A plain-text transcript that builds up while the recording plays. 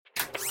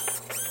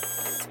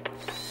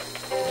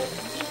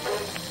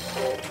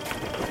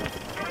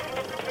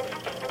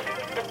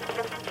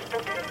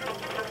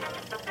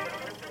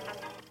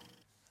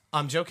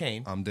I'm Joe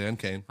Kane. I'm Dan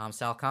Kane. I'm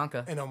Sal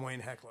Conca. And I'm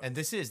Wayne Heckler. And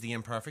this is the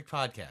Imperfect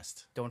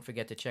Podcast. Don't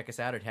forget to check us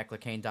out at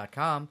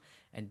hecklerkane.com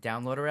and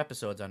download our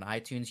episodes on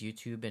iTunes,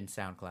 YouTube, and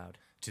SoundCloud.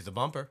 To the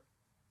bumper.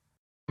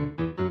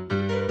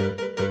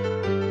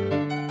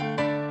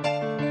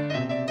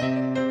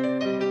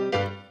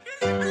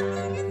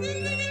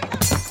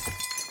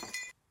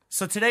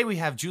 So today we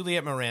have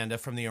Juliette Miranda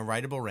from the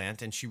Unwritable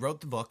Rant, and she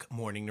wrote the book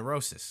Morning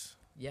Neurosis.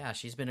 Yeah,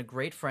 she's been a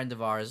great friend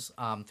of ours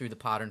through the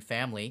Podern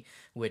family,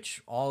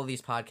 which all of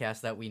these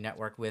podcasts that we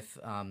network with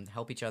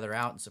help each other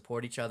out and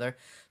support each other.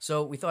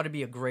 So we thought it'd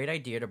be a great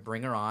idea to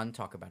bring her on,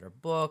 talk about her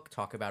book,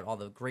 talk about all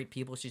the great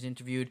people she's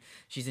interviewed.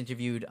 She's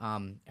interviewed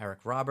Eric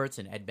Roberts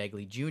and Ed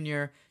Begley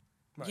Jr.,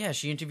 Right. Yeah,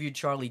 she interviewed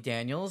Charlie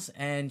Daniels,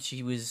 and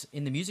she was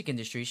in the music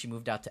industry. She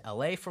moved out to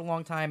L.A. for a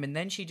long time, and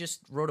then she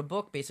just wrote a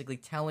book basically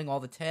telling all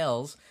the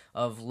tales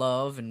of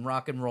love and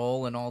rock and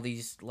roll and all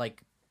these,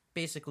 like,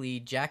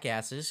 basically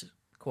jackasses,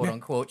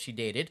 quote-unquote, she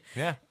dated.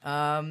 Yeah.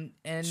 And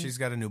she's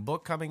got a new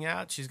book coming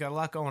out. She's got a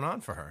lot going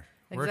on for her.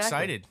 Exactly. We're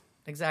excited.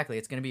 Exactly.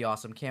 It's going to be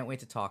awesome. Can't wait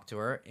to talk to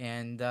her.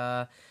 And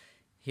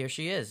here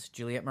she is,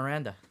 Juliette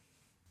Miranda.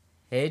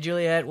 Hey,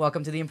 Juliette.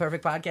 Welcome to the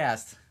Imperfect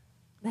Podcast.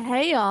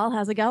 Hey, y'all.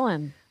 How's it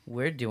going?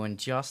 We're doing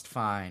just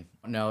fine.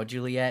 No,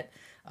 Juliette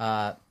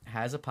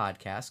has a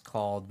podcast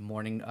called The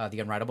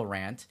Unwritable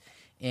Rant,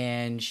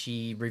 and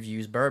she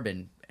reviews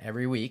bourbon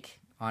every week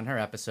on her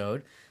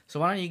episode. So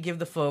why don't you give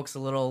the folks a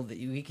little?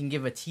 We can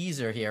give a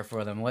teaser here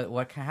for them.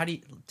 How do you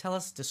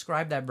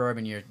describe that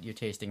bourbon you're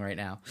tasting right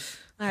now?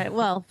 All right.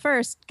 Well,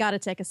 first, got to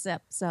take a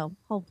sip. So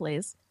hold,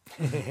 please.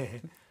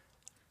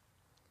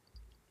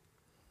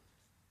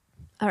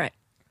 All right.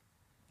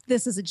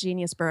 This is a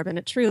genius bourbon.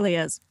 It truly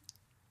is.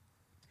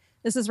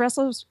 This is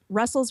Russell's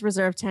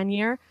Reserve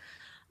 10-year.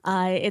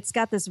 It's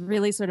got this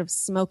really sort of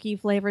smoky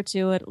flavor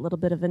to it, a little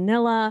bit of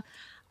vanilla.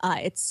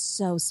 It's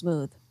so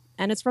smooth.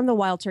 And it's from the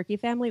Wild Turkey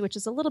family, which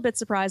is a little bit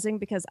surprising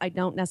because I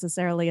don't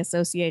necessarily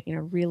associate,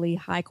 really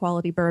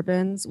high-quality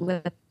bourbons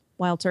with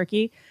Wild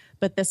Turkey.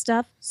 But this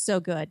stuff, so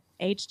good.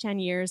 Aged 10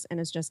 years and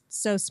is just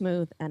so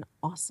smooth and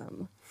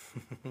awesome.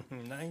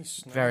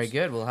 Nice. Very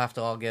good. We'll have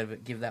to all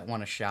give that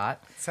one a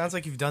shot. Sounds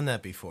like you've done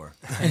that before.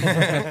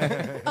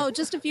 Oh,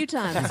 just a few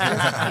times. Just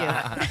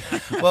a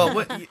few.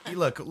 Well,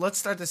 look, let's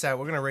start this out.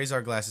 We're going to raise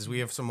our glasses. We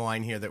have some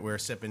wine here that we're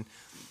sipping.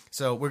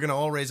 So we're going to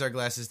all raise our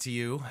glasses to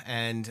you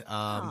and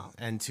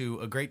to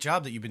a great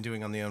job that you've been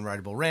doing on the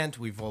Unwritable Rant.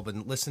 We've all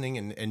been listening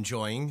and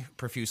enjoying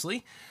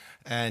profusely.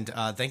 And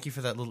thank you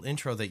for that little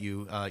intro that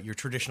your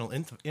traditional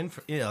intro.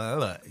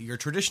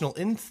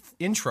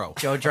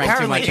 Joe drank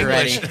too much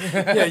already.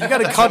 Yeah, you got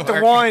to cut the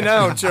wine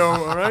out, Joe.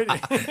 All right.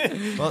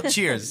 Well,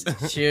 cheers.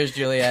 Cheers,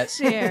 Juliette.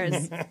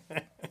 Cheers.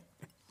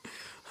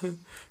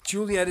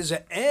 Juliette is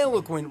an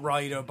eloquent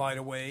writer, by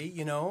the way.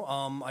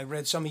 I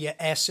read some of your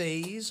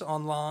essays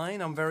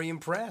online. I'm very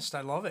impressed.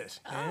 I love it.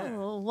 Yeah.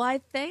 Oh,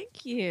 why,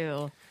 thank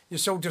you. You're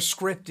so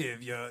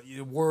descriptive.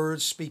 Your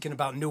words speaking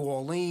about New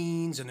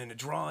Orleans and in a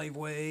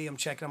driveway. I'm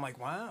checking. I'm like,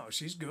 wow,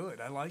 she's good.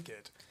 I like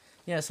it.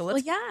 Yeah. So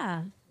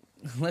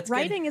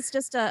writing is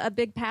just a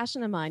big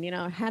passion of mine.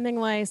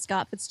 Hemingway,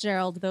 Scott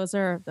Fitzgerald. Those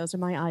are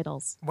my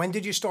idols. When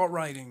did you start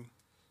writing?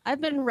 I've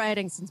been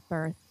writing since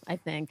birth, I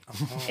think.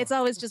 It's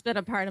always just been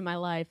a part of my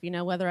life,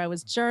 whether I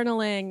was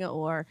journaling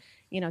or,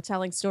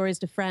 telling stories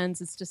to friends.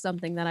 It's just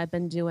something that I've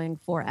been doing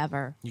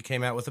forever. You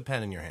came out with a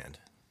pen in your hand.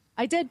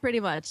 I did pretty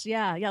much.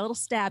 Yeah, a little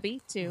stabby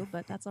too,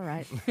 but that's all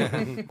right.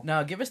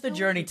 Now, give us the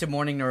journey to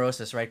Morning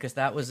Neurosis, right? Because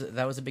that was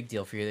a big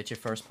deal for you. That's your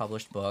first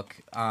published book.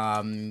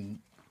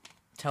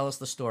 Tell us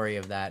the story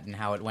of that and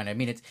how it went. I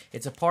mean,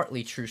 it's a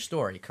partly true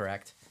story,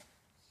 correct?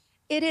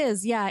 It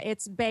is, yeah.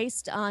 It's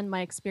based on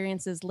my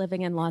experiences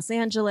living in Los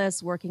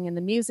Angeles, working in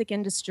the music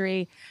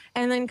industry,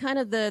 and then kind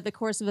of the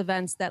course of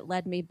events that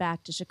led me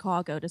back to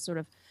Chicago to sort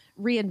of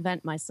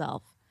reinvent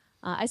myself.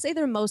 I say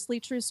they're mostly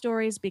true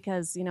stories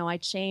because, I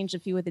change a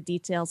few of the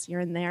details here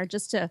and there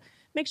just to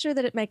make sure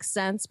that it makes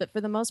sense. But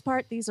for the most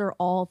part, these are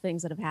all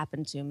things that have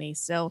happened to me.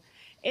 So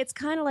it's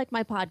kind of like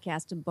my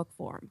podcast in book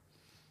form.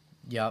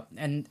 Yep.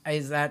 And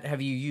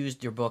have you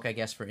used your book, I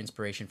guess, for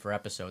inspiration for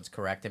episodes,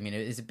 correct? I mean,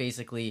 is it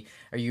basically,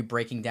 are you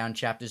breaking down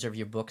chapters of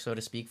your book, so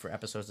to speak, for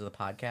episodes of the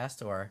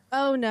podcast, or?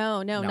 Oh,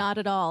 no, not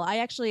at all. I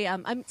actually,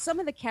 some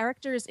of the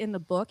characters in the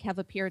book have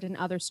appeared in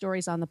other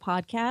stories on the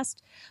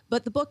podcast,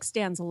 but the book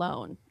stands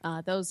alone.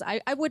 I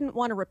wouldn't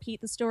want to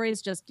repeat the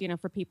stories just,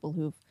 for people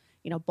who've,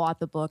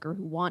 bought the book or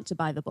who want to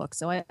buy the book.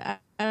 So I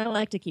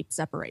like to keep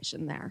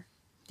separation there.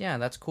 Yeah,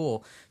 that's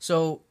cool.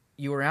 So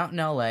you were out in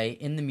L.A.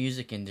 in the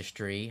music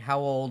industry. How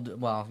old?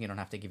 Well, you don't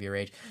have to give your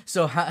age.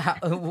 So,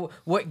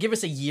 what? Give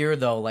us a year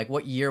though. Like,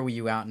 what year were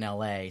you out in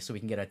L.A. so we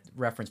can get a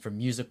reference for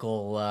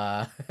musical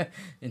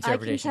interpretation? I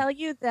can tell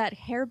you that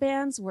hair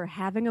bands were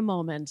having a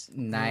moment.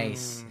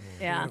 Nice.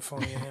 Yeah.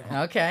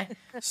 Okay.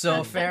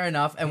 So fair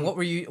enough. And what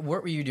were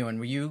you doing?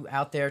 Were you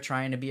out there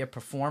trying to be a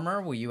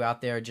performer? Were you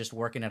out there just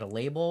working at a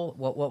label?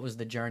 What was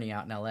the journey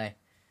out in L.A.?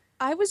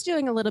 I was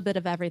doing a little bit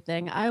of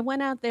everything. I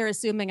went out there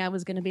assuming I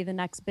was going to be the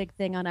next big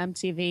thing on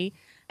MTV,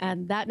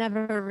 and that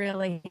never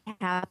really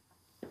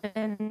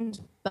happened.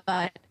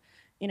 But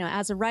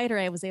as a writer,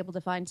 I was able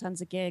to find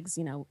tons of gigs,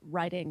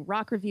 writing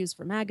rock reviews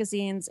for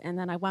magazines. And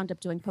then I wound up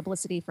doing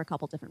publicity for a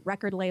couple different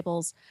record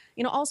labels,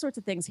 all sorts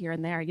of things here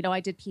and there. I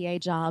did PA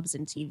jobs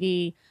and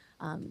TV,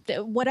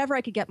 whatever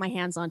I could get my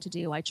hands on to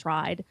do, I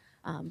tried.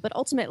 But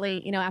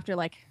ultimately, after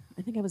I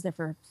think I was there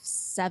for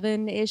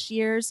 7-ish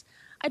years,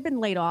 I'd been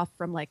laid off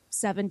from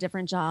 7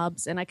 different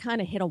jobs, and I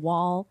kind of hit a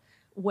wall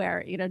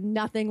where,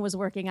 nothing was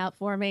working out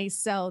for me.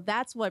 So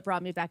that's what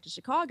brought me back to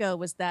Chicago,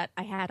 was that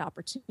I had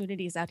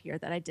opportunities out here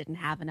that I didn't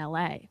have in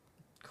LA.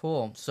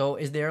 Cool. So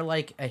is there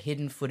a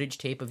hidden footage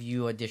tape of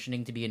you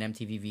auditioning to be an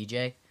MTV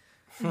VJ?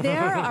 There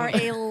are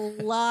a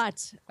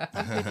lot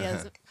of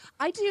videos.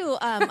 I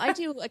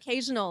do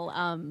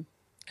occasional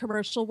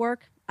commercial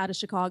work out of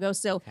Chicago.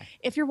 So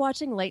if you're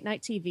watching late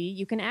night TV,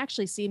 you can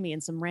actually see me in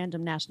some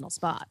random national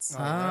spots.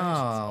 Oh,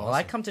 awesome. Well,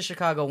 I come to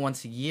Chicago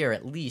once a year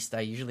at least.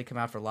 I usually come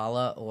out for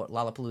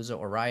Lollapalooza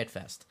or Riot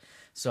Fest.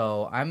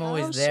 So I'm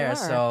always there.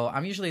 Sure. So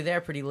I'm usually there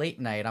pretty late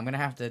night. I'm going to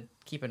have to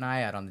keep an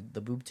eye out on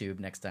the boob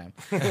tube next time.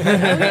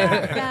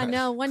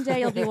 No, one day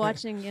you'll be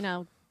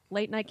watching,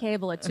 late night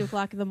cable at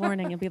 2:00 in the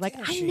morning and be like,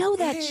 I know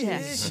that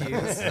chick.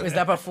 Is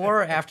that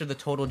before or after the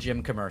Total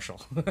Gym commercial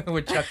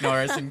with Chuck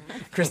Norris and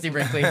Christy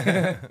Brinkley?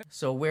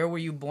 So where were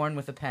you born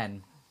with a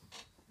pen?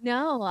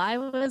 No, I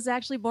was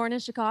actually born in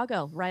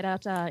Chicago, right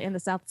out in the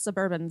south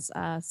suburbs.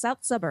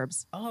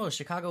 Oh,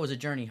 Chicago was a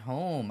journey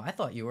home. I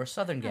thought you were a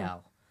Southern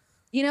gal.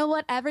 You know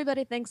what?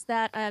 Everybody thinks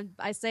that.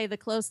 I say the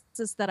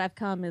closest that I've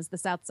come is the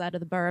south side of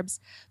the burbs.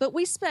 But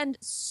we spend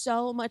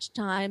so much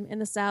time in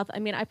the South. I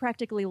mean, I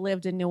practically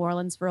lived in New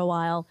Orleans for a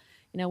while.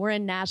 We're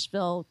in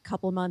Nashville a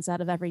couple months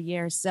out of every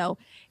year. So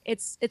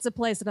it's a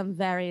place that I'm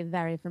very,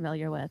 very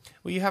familiar with.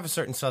 Well, you have a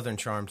certain Southern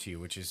charm to you,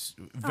 which is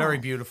very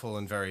beautiful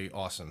and very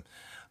awesome.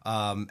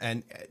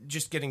 And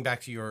just getting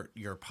back to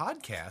your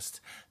podcast,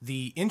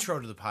 the intro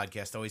to the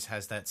podcast always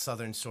has that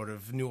Southern sort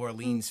of New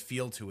Orleans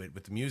feel to it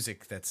with the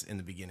music that's in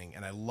the beginning,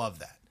 and I love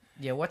that.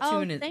 Yeah,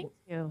 Thank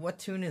you. What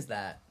tune is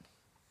that?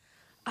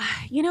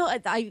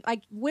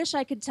 I wish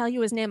I could tell you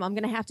his name. I'm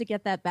going to have to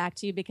get that back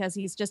to you because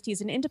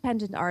he's an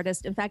independent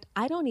artist. In fact,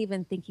 I don't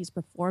even think he's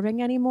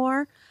performing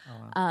anymore.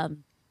 Oh, wow.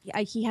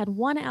 He had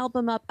one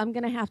album up. I'm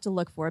going to have to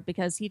look for it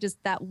because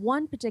that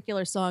one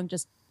particular song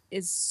just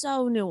is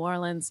so New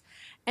Orleans,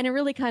 and it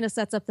really kind of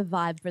sets up the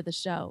vibe for the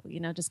show.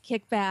 Just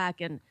kick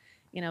back and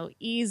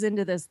ease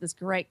into this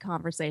great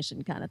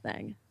conversation kind of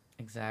thing.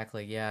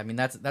 Exactly. Yeah. I mean,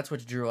 that's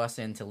what drew us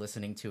into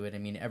listening to it. I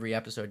mean, every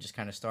episode just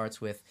kind of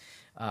starts with,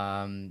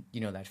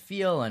 that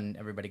feel, and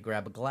everybody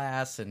grab a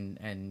glass and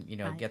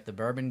get the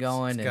bourbon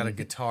going. It's got a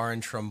guitar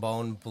and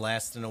trombone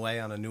blasting away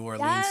on a New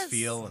Orleans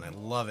feel, and I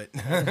love it.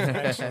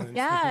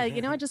 Yeah.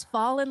 I just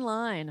fall in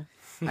line.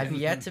 I've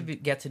yet to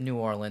get to New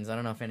Orleans. I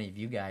don't know if any of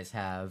you guys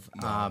have.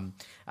 No.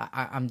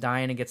 I'm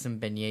dying to get some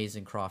beignets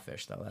and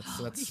crawfish, though.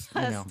 That's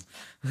yes.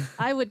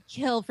 I would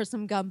kill for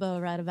some gumbo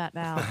right about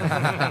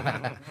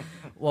now.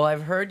 Well,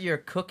 I've heard your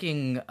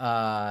cooking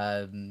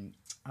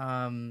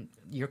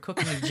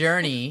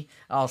journey,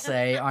 I'll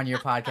say, on your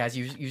podcast.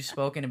 You've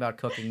spoken about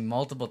cooking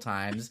multiple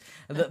times.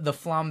 The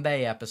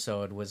flambe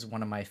episode was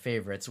one of my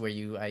favorites, where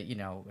you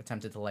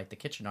attempted to light the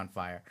kitchen on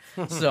fire.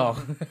 So.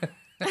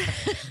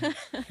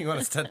 You want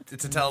us to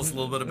tell us a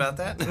little bit about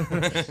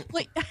that?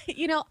 Well,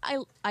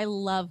 I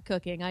love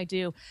cooking. I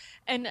do.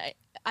 And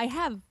I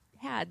have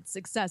had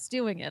success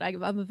doing it.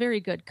 I'm a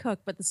very good cook,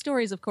 but the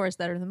stories, of course,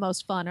 that are the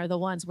most fun are the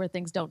ones where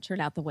things don't turn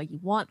out the way you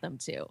want them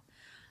to.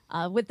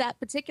 With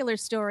that particular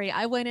story,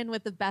 I went in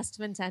with the best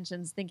of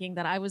intentions, thinking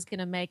that I was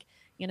going to make,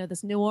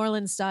 this New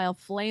Orleans style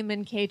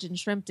flamin' Cajun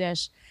shrimp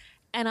dish.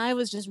 And I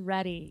was just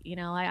ready.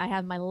 I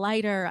had my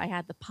lighter, I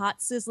had the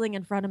pot sizzling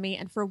in front of me,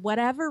 and for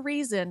whatever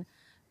reason,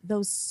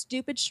 those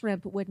stupid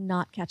shrimp would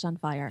not catch on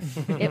fire.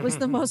 It was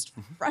the most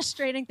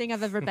frustrating thing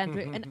I've ever been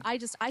through. And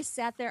I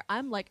sat there,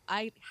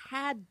 I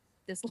had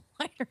this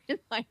lighter in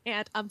my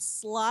hand. I'm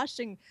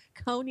sloshing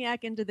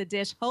cognac into the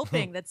dish,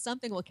 hoping that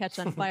something will catch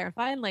on fire.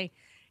 Finally,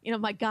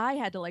 my guy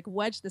had to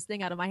wedge this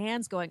thing out of my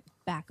hands going,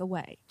 back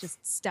away,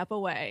 just step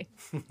away.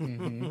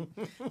 Mm-hmm.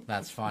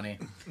 That's funny.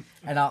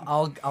 And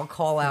I'll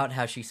call out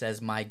how she says,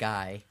 my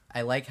guy.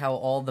 I like how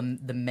all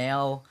the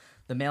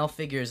male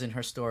figures in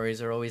her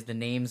stories are always, the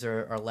names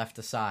are left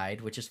aside,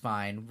 which is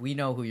fine. We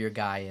know who your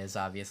guy is,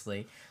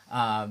 obviously.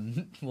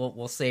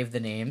 We'll save the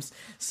names.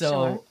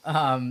 So,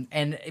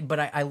 sure. But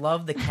I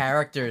love the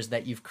characters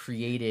that you've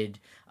created.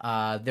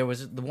 There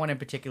was the one in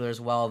particular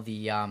as well,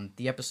 the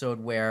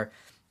episode where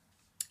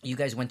you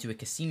guys went to a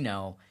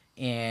casino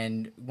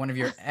and one of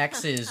your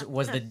exes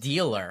was the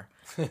dealer.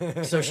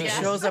 So she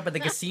shows up at the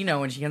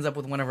casino and she ends up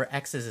with one of her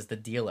exes as the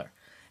dealer.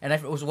 And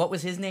what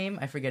was his name?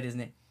 I forget his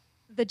name.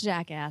 The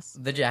Jackass.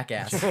 The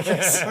Jackass.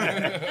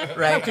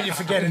 Right? How could you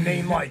forget a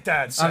name like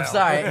that, Sal? I'm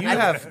sorry. You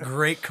have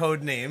great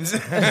code names.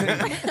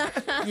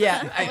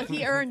 Yeah.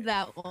 He earned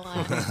that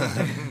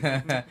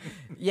one.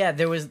 Yeah,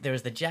 there was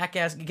the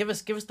Jackass. Give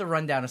us the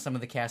rundown of some of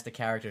the cast of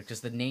characters,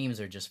 because the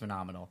names are just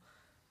phenomenal.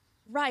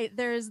 Right.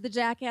 There's the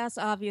Jackass,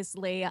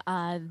 obviously.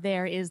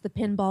 There is the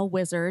Pinball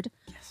Wizard.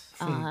 Yes.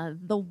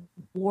 The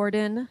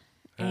Warden.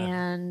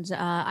 And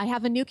I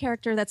have a new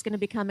character that's going to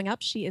be coming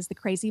up. She is the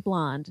crazy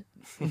blonde.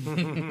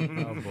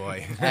 Oh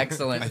boy.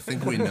 Excellent. I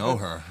think we know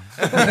her.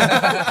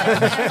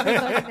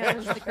 Everybody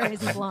knows the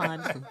crazy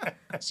blonde.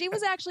 She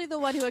was actually the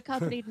one who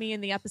accompanied me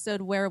in the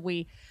episode where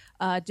we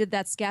did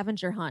that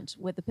scavenger hunt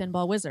with the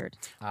pinball wizard.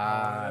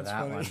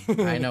 That one.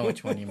 I know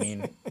which one you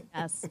mean.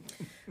 Yes.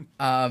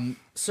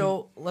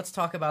 So let's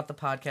talk about the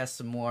podcast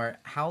some more.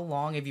 How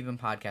long have you been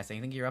podcasting?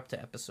 I think you're up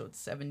to episode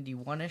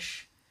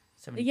 71-ish.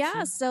 72?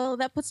 Yeah, so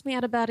that puts me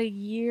at about a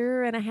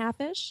year and a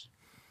half-ish.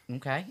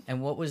 Okay.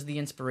 And what was the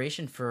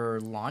inspiration for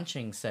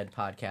launching said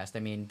podcast?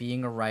 I mean,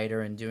 being a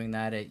writer and doing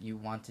that, you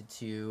wanted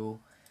to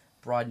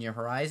broaden your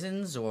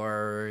horizons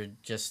or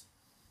just...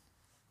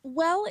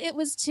 Well, it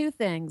was two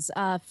things.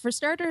 For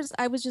starters,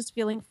 I was just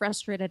feeling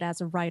frustrated as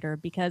a writer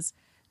because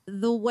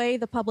the way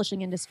the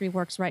publishing industry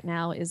works right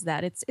now is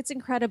that it's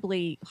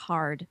incredibly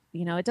hard.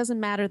 You know, it doesn't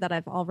matter that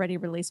I've already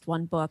released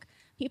one book.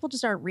 People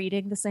just aren't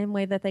reading the same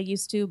way that they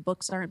used to.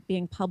 Books aren't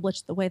being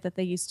published the way that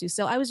they used to.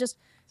 So I was just,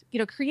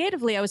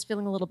 creatively, I was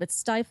feeling a little bit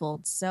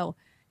stifled. So,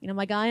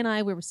 my guy and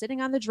I, we were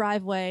sitting on the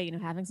driveway,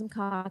 having some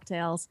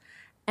cocktails,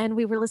 and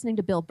we were listening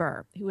to Bill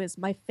Burr, who is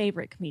my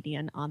favorite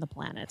comedian on the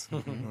planet.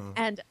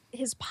 And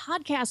his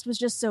podcast was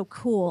just so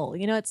cool.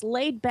 It's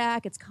laid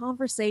back, it's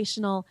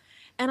conversational.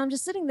 And I'm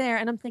just sitting there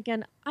and I'm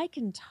thinking, I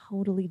can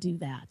totally do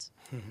that.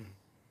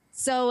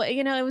 So,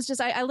 it was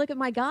just, I look at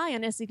my guy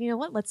and I said, you know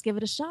what, let's give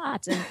it a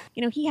shot.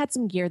 And, he had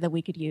some gear that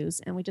we could use.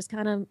 And we just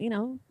kind of,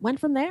 went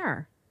from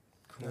there.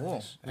 Cool.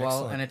 Nice. Well,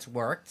 Excellent. and it's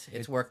worked.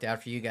 It's worked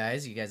out for you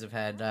guys. You guys have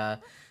had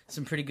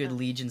some pretty good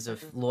legions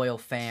of loyal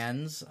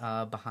fans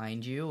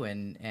behind you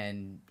and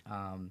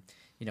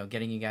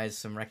getting you guys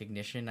some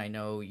recognition. I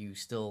know you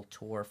still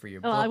tour for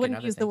your book. I wouldn't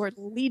and use other the word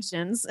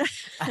legions.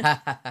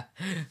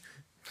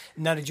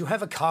 Now, did you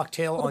have a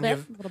cocktail a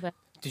little bit.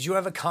 Did you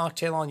have a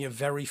cocktail on your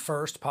very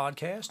first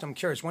podcast? I'm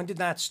curious. When did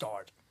that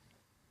start?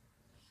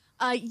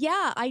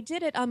 Yeah, I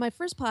did it on my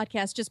first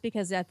podcast just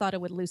because I thought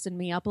it would loosen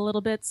me up a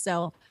little bit.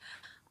 So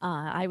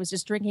I was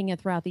just drinking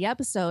it throughout the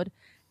episode.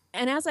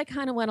 And as I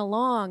kind of went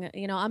along,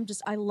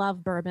 I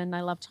love bourbon.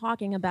 I love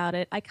talking about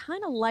it. I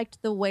kind of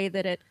liked the way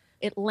that it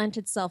lent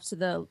itself to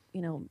the,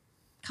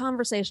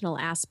 conversational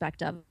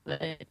aspect of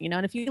it,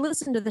 and if you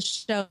listen to the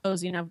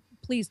shows,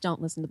 please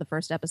don't listen to the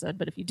first episode.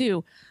 But if you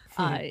do,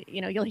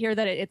 you'll hear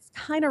that it's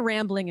kind of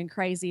rambling and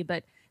crazy,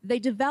 but they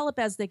develop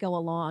as they go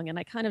along. And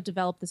I kind of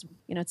developed this,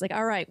 it's like,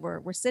 all right,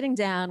 we're sitting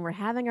down, we're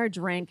having our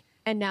drink,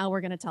 and now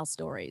we're going to tell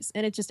stories.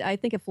 And I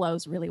think it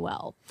flows really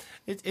well.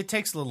 It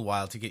takes a little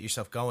while to get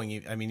yourself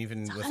going. I mean,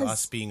 even with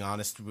us being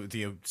honest with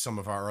you, some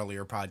of our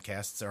earlier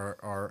podcasts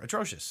are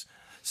atrocious.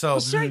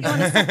 So sure, you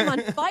want to set them on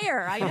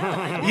fire. I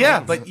know. Yeah,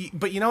 but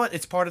you know what?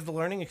 It's part of the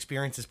learning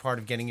experience. It's part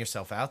of getting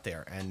yourself out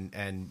there,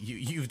 and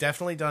you've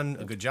definitely done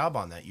a good job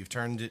on that. You've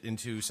turned it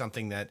into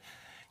something that,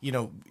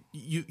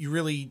 you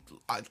really.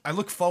 I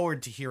look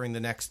forward to hearing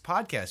the next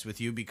podcast with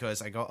you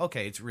because I go,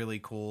 okay, it's really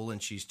cool,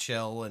 and she's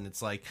chill, and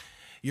it's like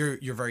you're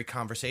very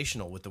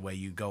conversational with the way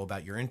you go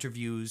about your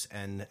interviews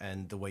and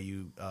the way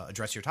you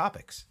address your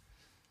topics.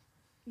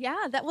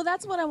 Yeah,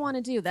 that's what I want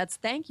to do.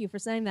 Thank you for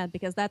saying that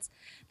because that's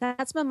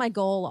been my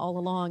goal all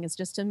along is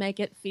just to make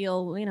it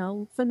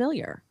feel,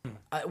 familiar.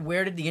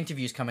 Where did the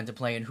interviews come into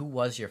play and who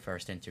was your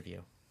first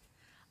interview?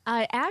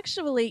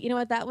 Actually,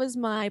 that was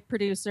my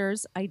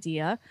producer's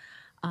idea.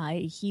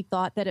 He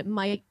thought that it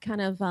might kind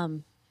of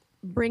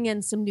bring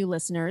in some new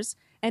listeners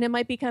and it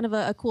might be kind of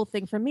a cool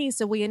thing for me.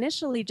 So we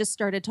initially just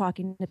started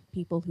talking to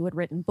people who had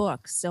written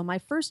books. So my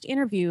first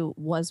interview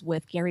was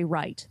with Gary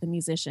Wright, the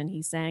musician.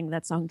 He sang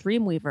that song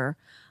Dreamweaver.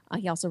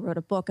 He also wrote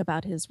a book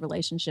about his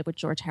relationship with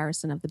George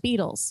Harrison of the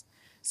Beatles.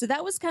 So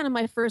that was kind of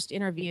my first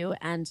interview.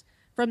 And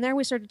from there,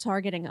 we started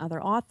targeting other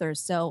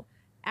authors. So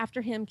after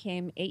him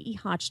came A.E.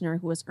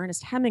 Hotchner, who was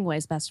Ernest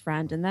Hemingway's best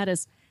friend. And that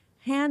is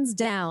hands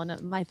down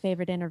my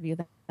favorite interview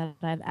that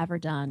I've ever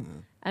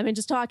done. I mean,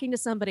 just talking to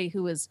somebody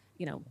who was,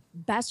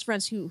 best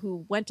friends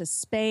who went to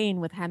Spain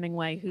with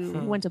Hemingway, who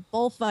went to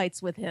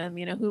bullfights with him,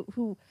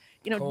 who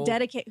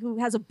who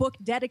has a book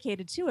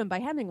dedicated to him by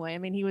Hemingway. I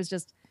mean,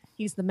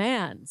 he's the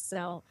man.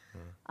 So,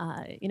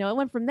 it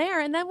went from there,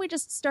 and then we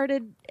just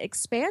started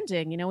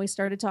expanding. We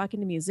started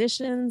talking to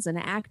musicians and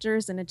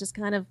actors, and it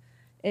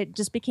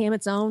just became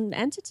its own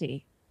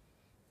entity.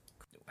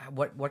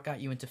 What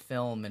got you into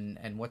film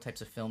and what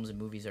types of films and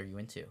movies are you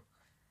into?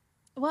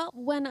 Well,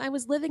 when I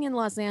was living in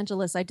Los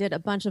Angeles, I did a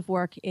bunch of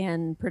work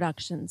in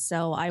production.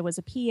 So I was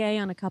a PA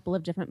on a couple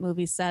of different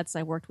movie sets.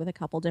 I worked with a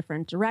couple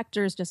different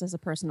directors just as a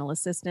personal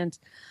assistant.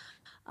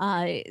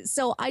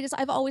 So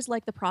I've always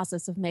liked the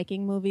process of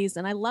making movies,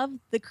 and I love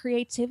the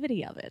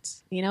creativity of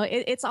it.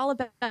 It's all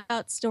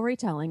about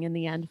storytelling in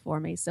the end for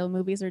me. So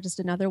movies are just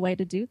another way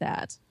to do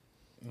that.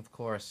 Of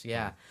course,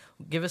 yeah.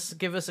 Give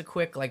us a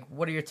quick,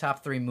 what are your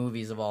top 3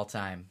 movies of all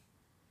time?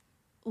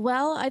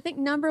 Well, I think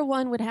number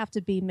one would have to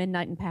be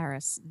Midnight in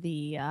Paris,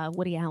 the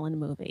Woody Allen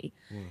movie.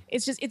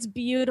 It's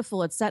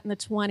beautiful. It's set in the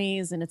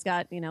 1920s, and it's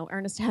got,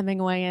 Ernest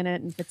Hemingway in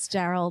it and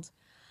Fitzgerald.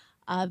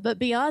 But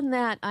beyond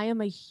that, I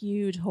am a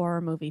huge horror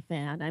movie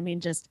fan. I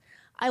mean,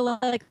 I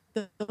like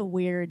the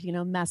weird,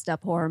 messed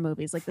up horror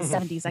movies, like the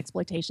 70s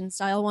exploitation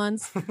style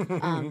ones.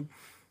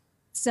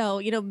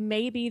 So,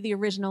 maybe the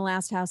original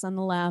Last House on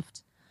the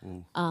Left,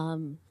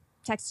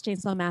 Texas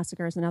Chainsaw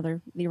Massacre is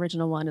the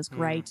original one is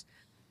great.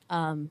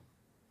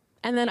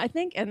 And then I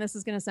think, and this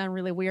is going to sound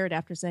really weird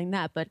after saying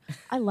that, but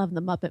I love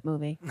the Muppet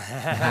movie.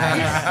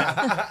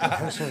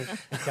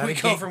 We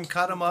go from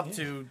cut 'em up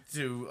to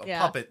a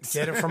puppet.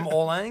 Get it from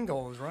all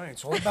angles, right?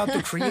 It's all about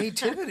the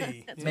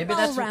creativity. Maybe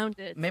all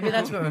rounded. Maybe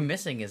that's what we're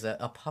missing is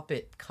a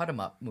puppet cut 'em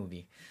up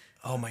movie.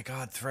 Oh my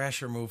God,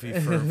 Thrasher movie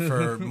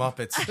for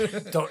Muppets.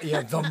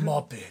 The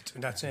Muppet.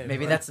 That's it.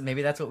 Maybe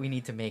that's what we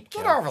need to make.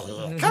 Get over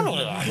here. Come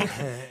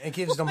here. It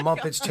gives the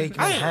Muppets Take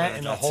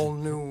Manhattan a whole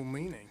new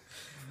meaning.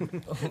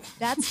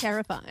 That's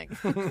terrifying.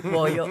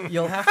 Well,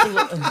 you'll have to.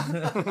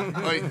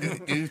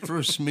 Like, you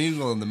threw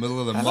Smeagol in the middle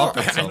of the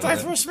Muppets. I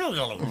threw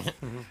Smeagol.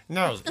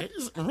 No,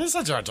 it's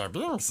Mr. Jar Jar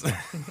Binks.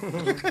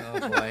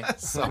 Oh boy,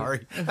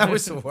 sorry, that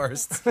was the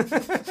worst.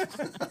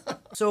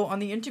 So on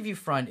the interview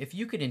front, if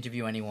you could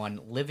interview anyone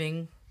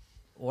living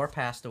or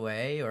passed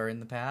away or in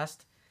the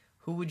past,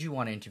 who would you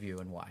want to interview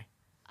and why?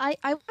 I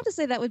want to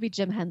say that would be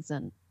Jim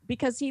Henson,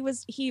 because he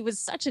was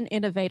such an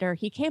innovator.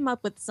 He came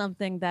up with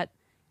something that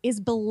is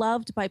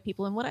beloved by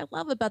people. And what I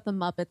love about the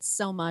Muppets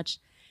so much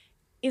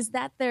is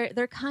that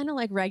they're kind of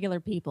like regular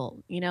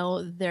people.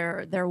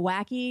 They're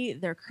wacky,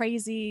 they're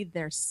crazy,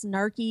 they're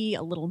snarky,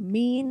 a little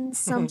mean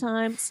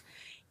sometimes.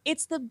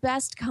 It's the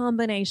best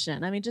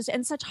combination. I mean,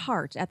 and such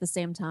heart at the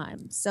same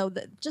time. So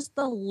just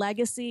the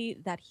legacy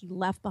that he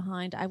left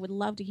behind, I would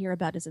love to hear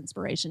about his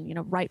inspiration,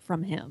 right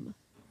from him.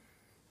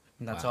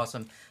 That's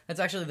awesome. That's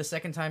actually the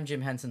second time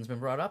Jim Henson's been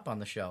brought up on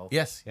the show.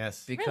 Yes.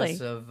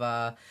 Because of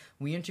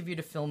we interviewed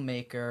a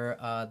filmmaker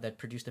that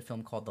produced a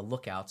film called The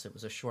Lookouts. It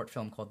was a short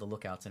film called The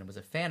Lookouts, and it was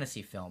a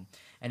fantasy film.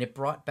 And it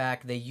brought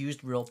back, they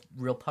used real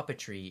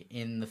puppetry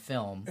in the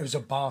film. It was a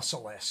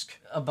basilisk.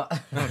 Oh,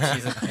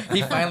 Jesus.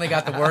 He finally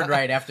got the word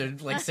right after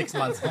like 6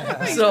 months.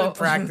 So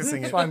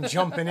practicing That's it. why I'm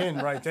jumping in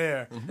right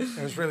there.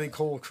 It was a really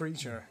cool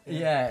creature.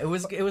 Yeah, it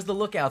was The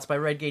Lookouts by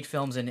Redgate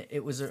Films, and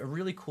it was a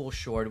really cool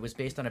short. It was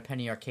based on a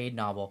Penny Arcade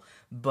novel,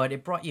 but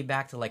it brought you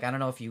back to, like, I don't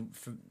know if you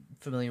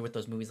familiar with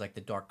those movies like The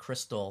Dark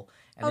Crystal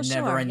and The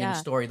Never Ending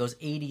Story, those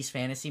 80s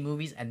fantasy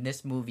movies, and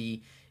this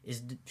movie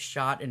is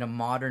shot in a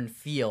modern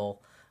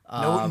feel.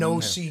 No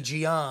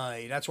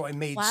CGI. That's why it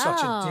made such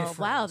a difference.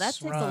 Wow, that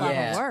takes a lot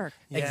of work.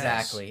 Yes.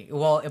 Exactly.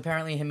 Well,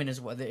 apparently him and his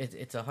wife,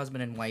 it's a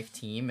husband and wife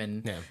team,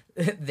 and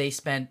they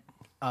spent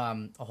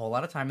a whole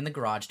lot of time in the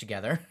garage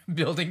together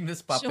building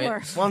this puppet.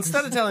 Sure. Well,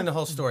 instead of telling the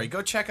whole story,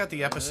 go check out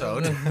the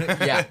episode.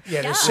 Yeah,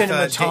 the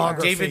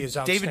cinematography is David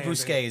outstanding.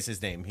 Bousquet is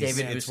his name. It's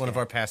Bousquet. one of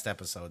our past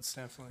episodes.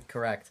 Definitely.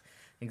 Correct.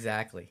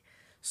 Exactly.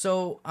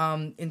 So,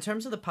 in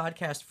terms of the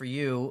podcast for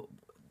you,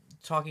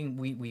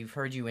 we've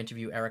heard you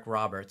interview Eric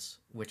Roberts,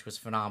 which was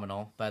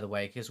phenomenal, by the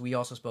way, because we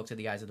also spoke to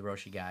the guys of the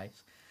Roshi guys,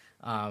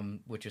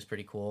 which was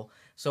pretty cool.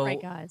 So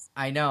Great guys.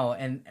 I know.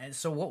 And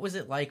so what was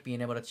it like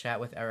being able to chat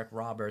with Eric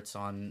Roberts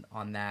on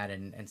that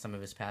and some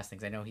of his past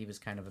things? I know he was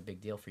kind of a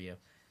big deal for you.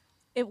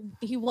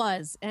 He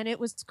was, and it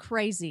was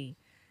crazy.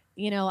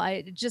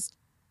 I just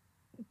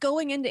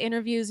going into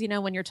interviews,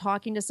 when you're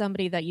talking to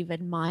somebody that you've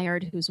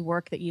admired, whose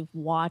work that you've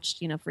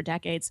watched, for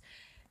decades,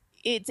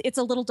 it's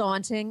a little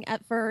daunting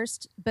at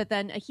first, but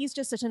then he's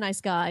just such a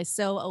nice guy,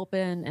 so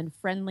open and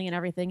friendly and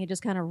everything. You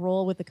just kind of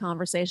roll with the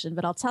conversation.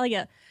 But I'll tell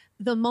you,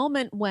 the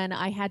moment when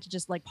I had to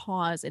just like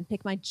pause and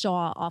pick my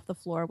jaw off the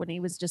floor when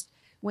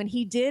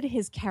he did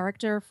his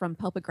character from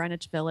Pope at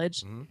Greenwich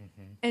Village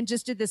and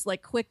just did this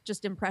like quick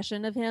just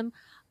impression of him.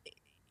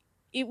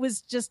 It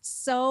was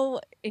just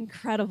so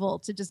incredible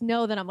to just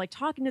know that I'm like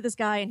talking to this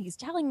guy and he's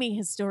telling me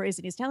his stories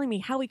and he's telling me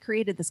how he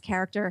created this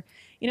character.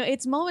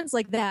 It's moments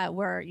like that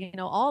where,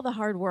 all the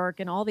hard work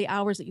and all the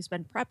hours that you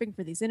spend prepping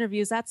for these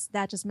interviews,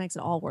 that just makes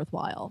it all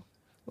worthwhile.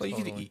 Well,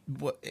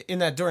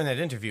 during that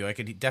interview, I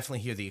could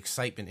definitely hear the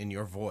excitement in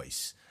your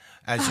voice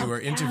as you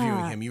were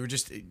interviewing him. You were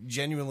just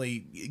genuinely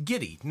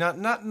giddy, not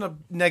in a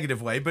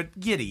negative way, but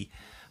giddy,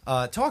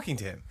 talking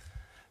to him.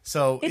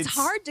 So it's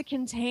hard to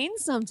contain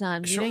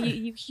sometimes. Sure.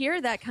 You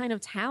hear that kind of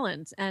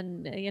talent,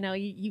 and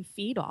you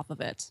feed off of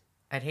it.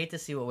 I'd hate to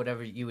see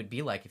whatever you would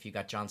be like if you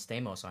got John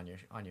Stamos on your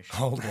show.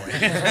 Oh boy!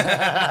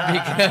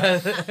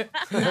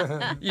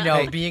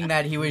 Because being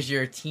that he was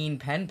your teen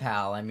pen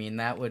pal, I mean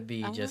that would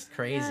be just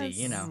crazy.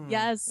 Yes.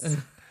 Yes.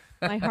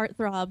 My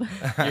heartthrob.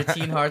 Your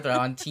teen heartthrob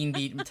on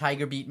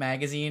Tiger Beat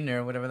magazine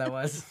or whatever that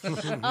was.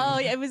 Oh,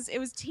 yeah, it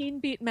was Teen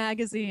Beat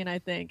magazine, I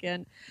think,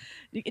 and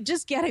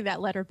just getting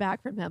that letter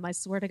back from him, I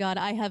swear to God,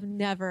 I have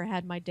never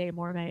had my day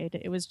more made.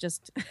 It was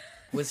just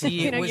was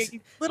he your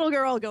little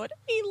girl going,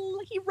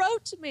 he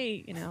wrote to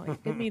me.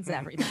 It means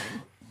everything.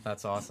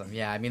 That's awesome.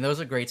 Yeah, I mean those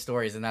are great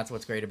stories, and that's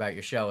what's great about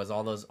your show is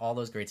all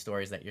those great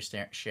stories that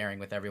you're sharing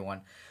with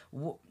everyone.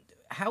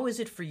 How is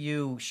it for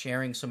you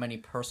sharing so many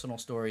personal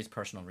stories,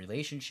 personal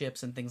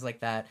relationships, and things like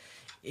that?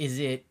 Is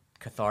it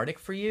cathartic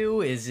for you?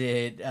 Is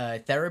it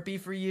therapy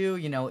for you?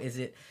 Is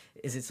it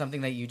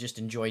something that you just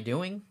enjoy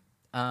doing?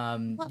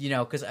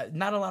 Because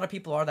not a lot of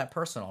people are that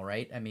personal,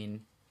 right? I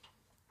mean,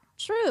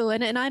 true.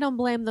 And I don't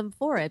blame them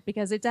for it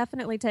because it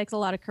definitely takes a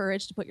lot of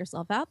courage to put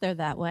yourself out there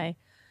that way.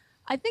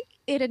 I think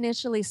it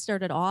initially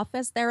started off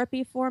as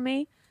therapy for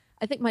me.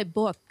 I think my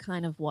book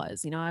kind of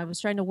was. I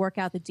was trying to work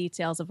out the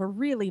details of a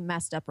really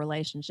messed up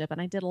relationship, and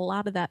I did a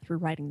lot of that through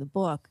writing the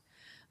book.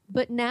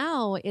 But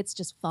now it's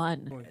just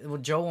fun. Well,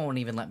 Joe won't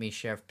even let me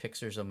share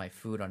pictures of my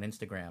food on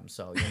Instagram,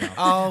 so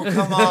Oh,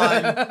 come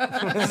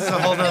on! This is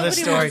a whole other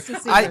story.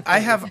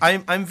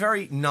 I'm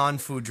very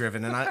non-food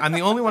driven, and I'm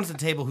the only one at the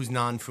table who's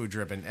non-food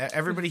driven.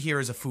 Everybody here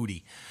is a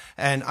foodie,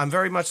 and I'm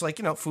very much like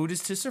food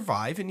is to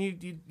survive, and you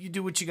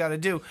do what you got to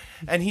do.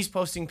 And he's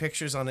posting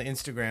pictures on the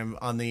Instagram,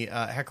 on the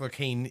Heckler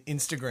Kane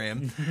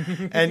Instagram,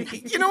 and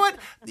you know what?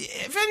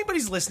 If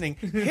anybody's listening,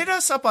 hit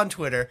us up on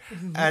Twitter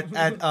at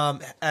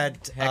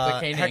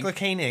Heckler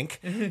Kane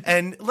Inc.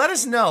 and let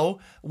us know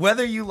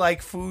whether you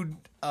like food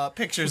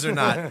pictures or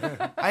not.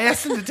 I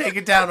asked him to take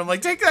it down. I'm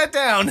like, take that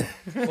down.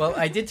 Well,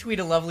 I did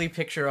tweet a lovely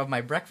picture of my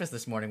breakfast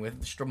this morning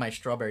with my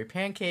strawberry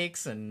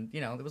pancakes, and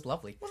it was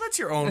lovely. Well, that's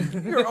your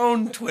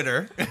own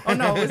Twitter. Oh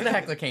no, it was the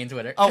Heckler Kane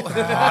Twitter. Oh,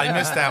 I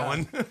missed that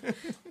one.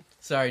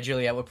 Sorry,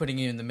 Juliette, we're putting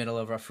you in the middle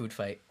of our food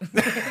fight. No,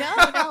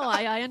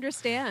 I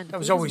understand. That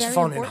was Food is always very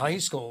fun important. in high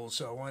school,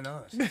 so why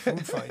not?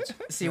 Food fights.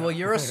 See, well,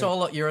 you're a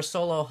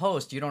solo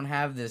host. You don't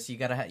have this. You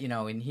gotta,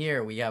 in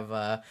here we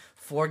have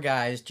 4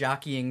 guys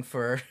jockeying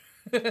for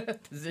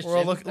position.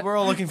 We're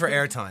all looking for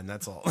airtime.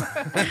 That's all.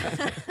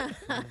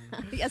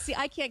 Yeah, see,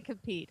 I can't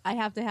compete. I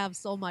have to have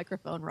sole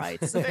microphone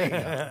rights.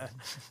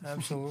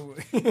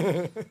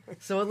 Absolutely.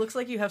 So it looks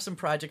like you have some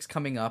projects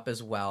coming up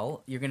as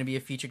well. You're going to be a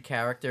featured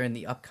character in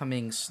the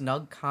upcoming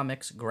Snug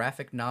Comics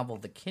graphic novel,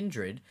 The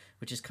Kindred,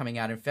 which is coming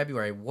out in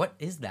February. What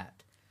is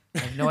that? I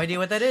have no idea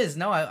what that is.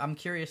 No, I'm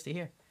curious to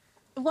hear.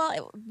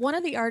 Well, one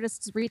of the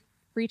artists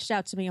reached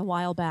out to me a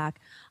while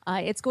back.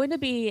 It's going to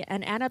be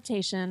an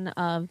adaptation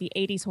of the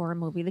 80s horror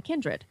movie, The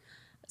Kindred.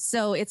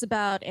 So it's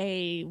about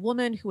a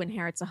woman who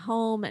inherits a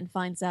home and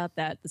finds out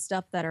that the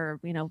stuff that her,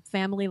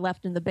 family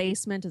left in the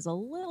basement is a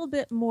little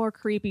bit more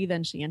creepy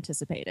than she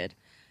anticipated.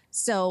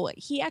 So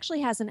he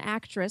actually has an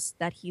actress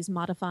that he's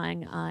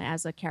modifying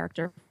as a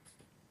character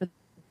for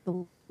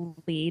the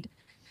lead.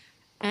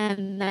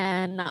 And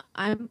then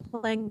I'm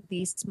playing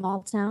the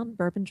small town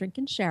bourbon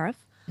drinking sheriff.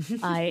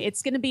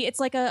 It's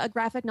like a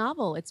graphic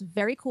novel. It's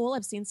very cool.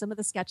 I've seen some of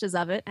the sketches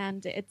of it,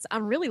 and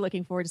I'm really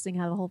looking forward to seeing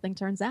how the whole thing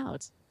turns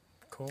out.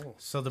 Cool.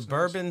 So the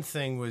bourbon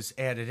thing was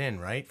added in,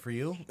 right, for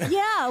you?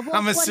 Yeah. Well,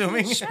 I'm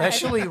assuming.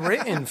 Specially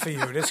written for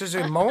you. This is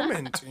a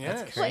moment.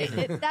 Yes.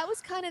 That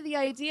was kind of the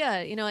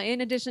idea,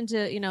 in addition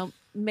to,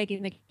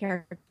 making the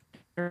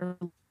character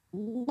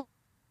look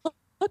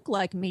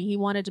like me, he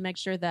wanted to make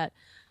sure that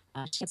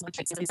she has some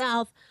traits of the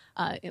South,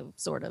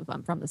 sort of.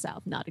 I'm from the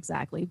South, not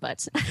exactly,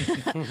 but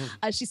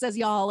she says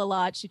y'all a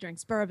lot. She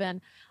drinks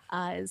bourbon.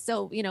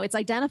 So, it's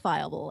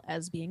identifiable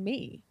as being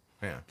me.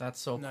 Yeah, that's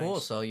so Nice. Cool.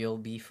 So you'll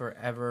be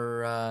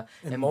forever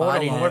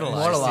Immortalized.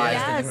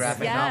 in the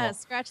graphic novel.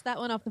 Scratch that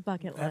one off the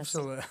bucket list.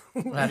 Absolutely.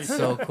 That's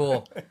so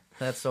cool.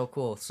 That's so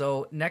cool.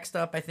 So next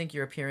up, I think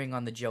you're appearing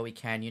on the Joey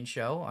Canyon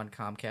Show on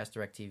Comcast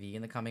DirecTV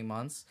in the coming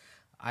months.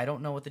 I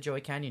don't know what the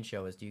Joey Canyon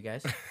Show is. Do you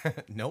guys?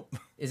 Nope.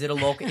 Is it a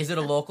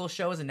local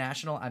show? Is it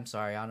national? I'm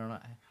sorry, I don't know.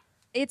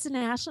 It's a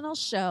national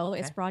show.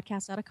 Okay. It's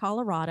broadcast out of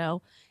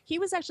Colorado. He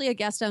was actually a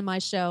guest on my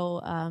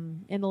show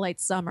in the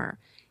late summer.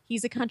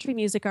 He's a country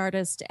music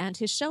artist, and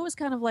his show is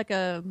kind of like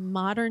a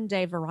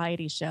modern-day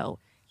variety show.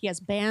 He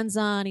has bands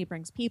on. He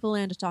brings people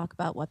in to talk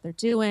about what they're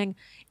doing.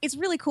 It's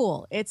really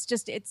cool. It's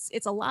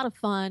a lot of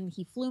fun.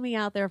 He flew me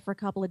out there for a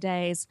couple of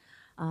days.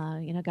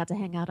 Got to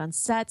hang out on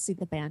set, see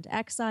the band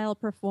Exile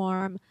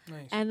perform,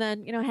 Nice. and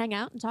then, hang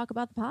out and talk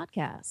about the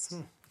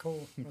podcast.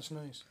 Cool. That's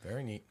nice.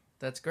 Very neat.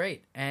 That's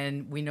great.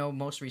 And we know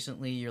most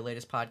recently your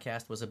latest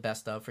podcast was a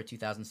best of for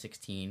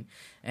 2016.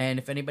 And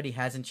if anybody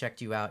hasn't checked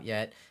you out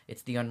yet,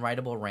 it's The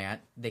Unwritable Rant.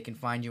 They can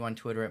find you on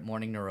Twitter at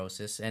Morning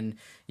Neurosis. And,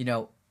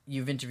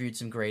 you've interviewed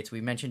some greats.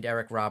 We mentioned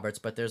Eric Roberts,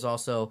 but there's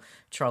also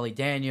Charlie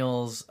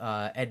Daniels,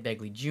 Ed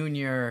Begley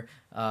Jr.,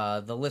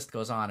 the list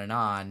goes on and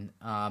on.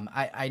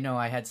 I know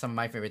I had some of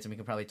my favorites, and we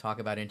can probably talk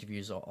about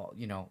interviews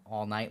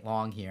all night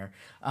long here.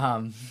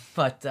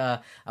 But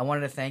I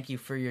wanted to thank you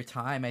for your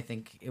time. I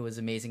think it was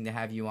amazing to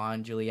have you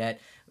on,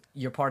 Juliette.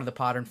 You're part of the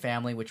Podern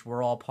family, which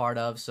we're all part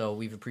of, so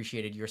we've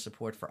appreciated your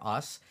support for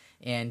us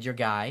and your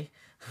guy,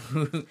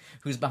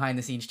 who's behind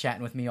the scenes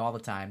chatting with me all the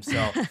time.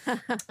 So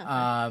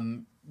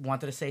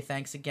wanted to say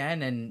thanks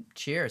again and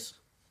cheers.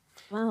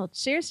 Well,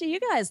 cheers to you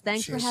guys.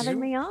 Thanks Cheers for to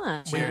having you. me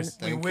on. Cheers.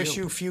 We Thank wish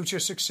you. you future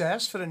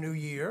success for the new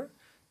year.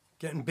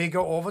 Getting bigger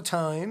all the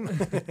time.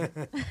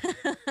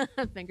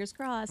 Fingers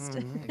crossed.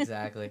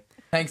 Exactly.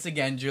 Thanks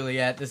again,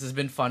 Juliette. This has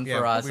been fun Yeah,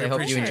 for us. we I hope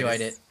you appreciate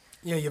enjoyed it. it.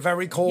 Yeah, you're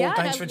very cool. Yeah,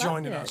 Thanks I for loved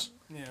joining it. us.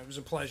 Yeah, it was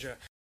a pleasure.